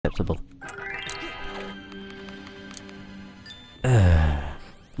acceptable.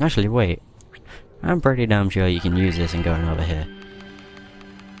 Actually, wait. I'm pretty damn sure you can use this in going over here.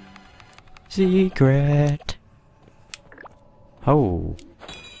 Secret! Oh.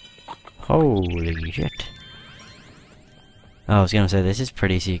 Holy shit. I was gonna say this is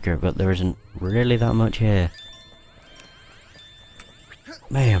pretty secret, but there isn't really that much here.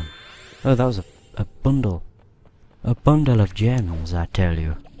 Bam! Oh, that was a bundle. A bundle of gems, I tell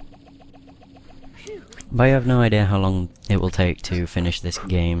you. But I have no idea how long it will take to finish this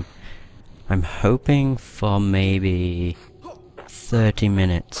game. I'm hoping for maybe 30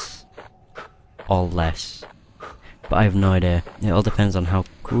 minutes or less. But I have no idea. It all depends on how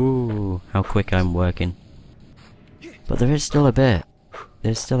quick I'm working. But there is still a bit.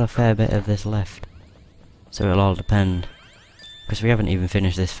 There's still a fair bit of this left. So it'll all depend. Because we haven't even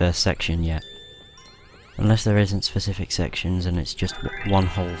finished this first section yet. Unless there isn't specific sections and it's just one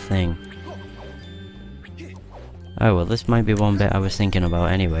whole thing. Oh well, this might be one bit I was thinking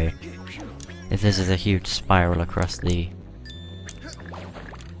about anyway. If this is a huge spiral across the...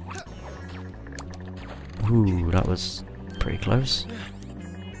 Ooh, that was pretty close.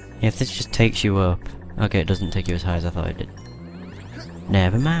 Yeah, if this just takes you up... Okay, it doesn't take you as high as I thought it did.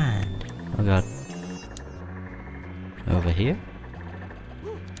 Never mind. Oh god. Over here?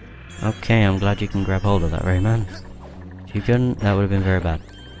 Okay, I'm glad you can grab hold of that, Rayman. If you couldn't, that would have been very bad.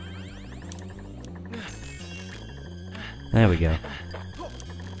 There we go.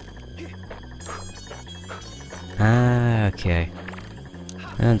 Ah, okay.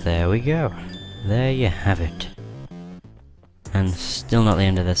 And there we go. There you have it. And still not the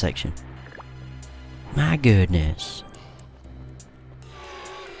end of the section. My goodness.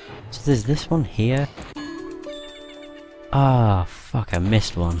 So there's this one here. Ah, fuck, I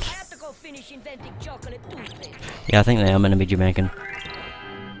missed one. Yeah, I think they are meant to be Jamaican.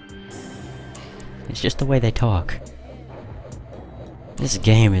 It's just the way they talk. This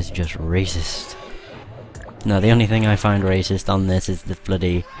game is just racist. No, the only thing I find racist on this is the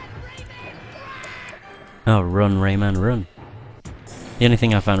bloody... Oh, run, Rayman, run. The only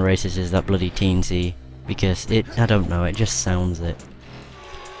thing I find racist is that bloody teensy, because it, I don't know, it just sounds it.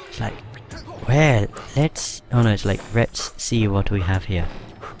 It's like, well, let's... Oh no, it's like, let's see what we have here.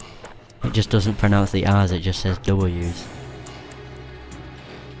 It just doesn't pronounce the R's, it just says W's.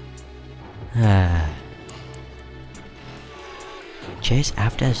 Ah... Chase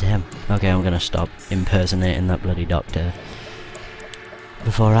after them. Okay, I'm gonna stop impersonating that bloody doctor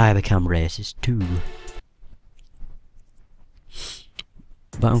before I become racist too.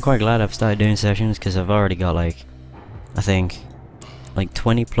 But I'm quite glad I've started doing sessions because I've already got like, I think, like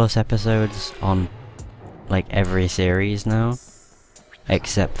 20 plus episodes on like every series now,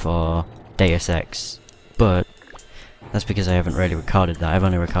 except for Deus Ex. But that's because I haven't really recorded that. I've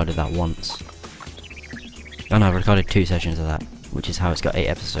only recorded that once. Oh no, I've recorded 2 sessions of that, which is how it's got 8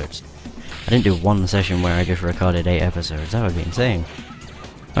 episodes. I didn't do one session where I just recorded 8 episodes, that would be insane.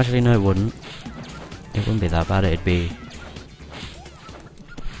 Actually no, it wouldn't. It wouldn't be that bad, it'd be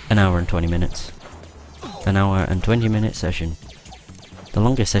an hour and 20 minutes. An hour and 20 minute session. The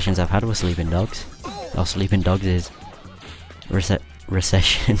longest sessions I've had were Sleeping Dogs. Or Sleeping Dogs is...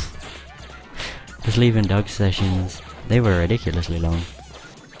 recession. The Sleeping Dogs sessions, they were ridiculously long.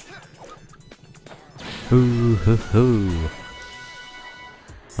 Hoo hoo hoo.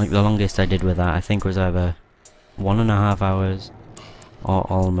 Like the longest I did with that I think was either 1.5 hours or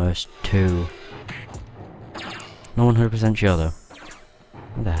almost 2. Not 100% sure though.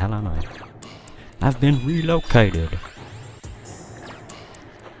 Where the hell am I? I've been relocated.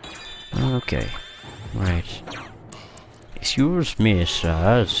 Okay. Right. Excuse me,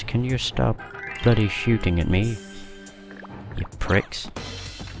 sirs. Can you stop bloody shooting at me? You pricks.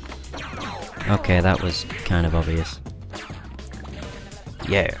 Okay, that was kind of obvious.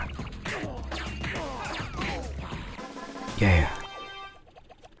 Yeah. Yeah.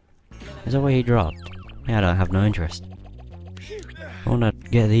 Is that where he dropped? Yeah, I don't have no interest. I wanna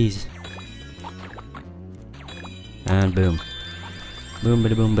get these. And boom. Boom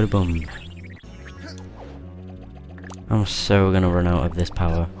bada boom bada boom. I'm so gonna run out of this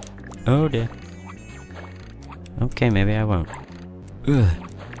power. Oh dear. Okay, maybe I won't. Ugh.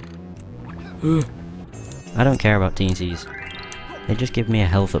 Ugh. I don't care about teensies. They just give me a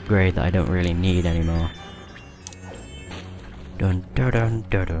health upgrade that I don't really need anymore. Dun dun dun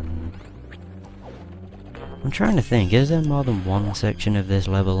dun dun. I'm trying to think, is there more than one section of this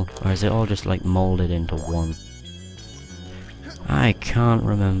level, or is it all just like moulded into one? I can't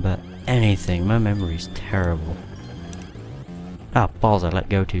remember anything, my memory's terrible. Ah, balls, I let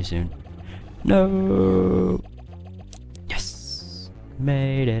go too soon. No! Yes!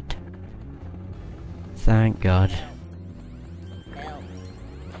 Made it. Thank God.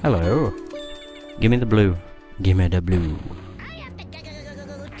 Hello. Give me the blue. Give me the blue.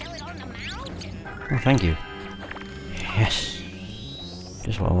 Oh, thank you. Yes.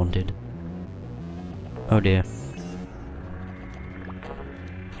 Just what I wanted. Oh dear.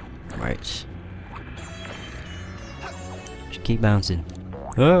 Right. Just keep bouncing.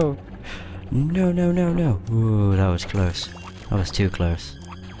 Oh! No, no, no, no. Ooh, that was close. That was too close.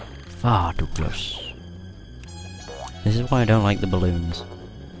 Far too close. This is why I don't like the balloons.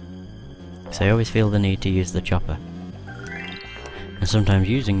 Because I always feel the need to use the chopper. And sometimes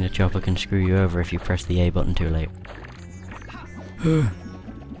using the chopper can screw you over if you press the A button too late.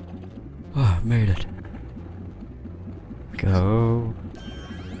 Oh, made it. Go.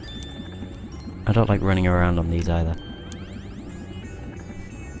 I don't like running around on these either.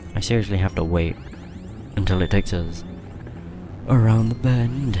 I seriously have to wait until it takes us around the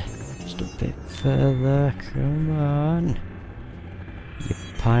bend. Just a bit further, come on. You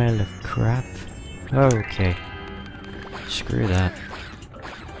pile of crap. Okay. Screw that.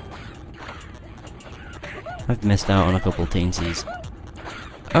 I've missed out on a couple teensies.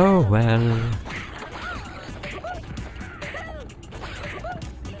 Oh well.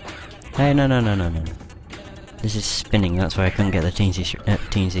 Hey, no, no, no, no, no. This is spinning, that's why I couldn't get the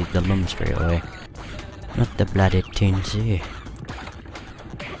teensy, the lum straight away. Not the bloody teensy.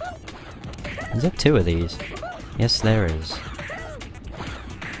 Is there two of these? Yes, there is.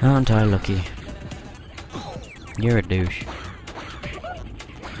 Aren't I lucky? You're a douche.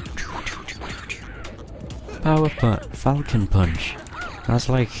 Power punch, Falcon Punch. That's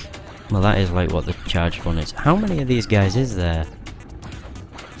like, well, that is like what the charged one is. How many of these guys is there?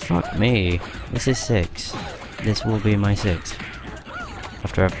 Fuck me. This is 6. This will be my 6th.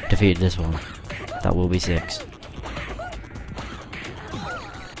 After I've defeated this one, that will be 6.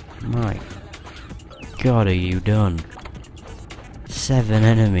 My God, are you done? 7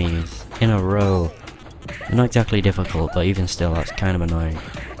 enemies in a row. Not exactly difficult, but even still, that's kind of annoying.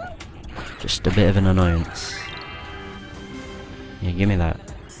 Just a bit of an annoyance. Yeah, give me that.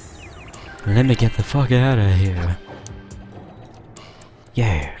 Let me get the fuck out of here.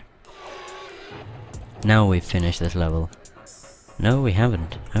 Yeah. Now we've finished this level. No, we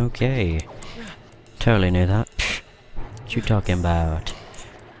haven't. Okay. Totally knew that. Psh, what you talking about?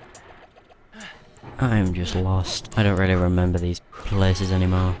 I'm just lost. I don't really remember these places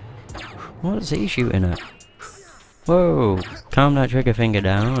anymore. What's he shooting at? Whoa! Calm that trigger finger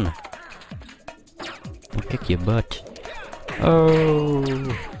down. I'll kick your butt.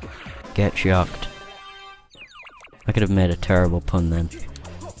 Oh! Get shocked. I could have made a terrible pun then.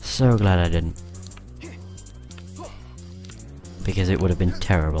 So glad I didn't. Because it would have been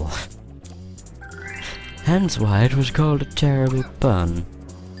terrible. Hence why it was called a terrible pun.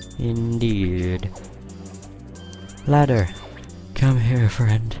 Indeed. Ladder. Come here,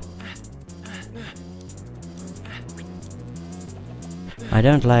 friend. I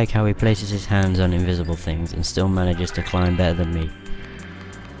don't like how he places his hands on invisible things and still manages to climb better than me.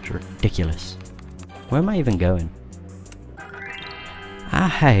 It's ridiculous. Where am I even going? I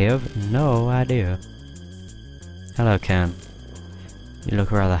have no idea. Hello, Can. You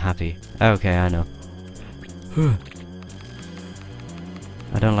look rather happy. Okay, I know.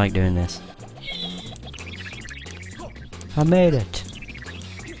 I don't like doing this. I made it!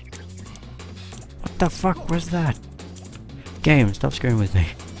 What the fuck was that? Game, stop screwing with me.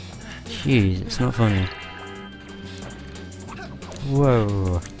 Jeez, it's not funny.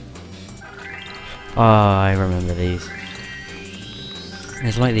 Whoa. Oh, I remember these.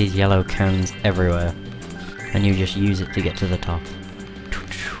 There's like these yellow cans everywhere, and you just use it to get to the top.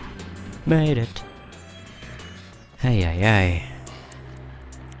 Made it. Hey, hey, hey.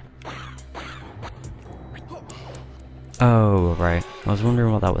 Oh, right. I was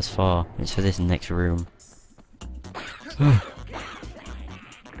wondering what that was for. It's for this next room. I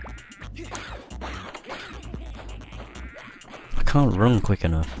can't run quick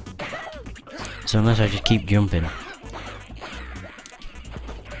enough. So unless I just keep jumping.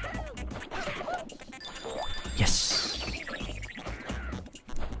 Yes!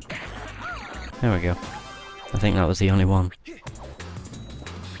 There we go. I think that was the only one.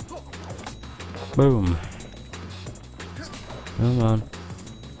 Boom. Come on.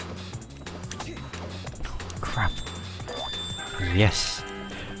 Crap. Yes.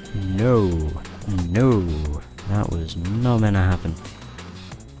 No. No. That was not meant to happen.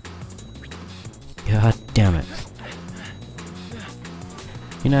 God damn it.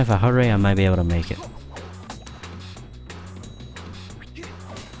 You know, if I hurry, I might be able to make it.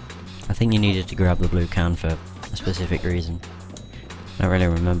 I think you needed to grab the blue can for a specific reason. I don't really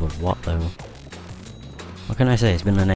remember what though. What can I say? It's been an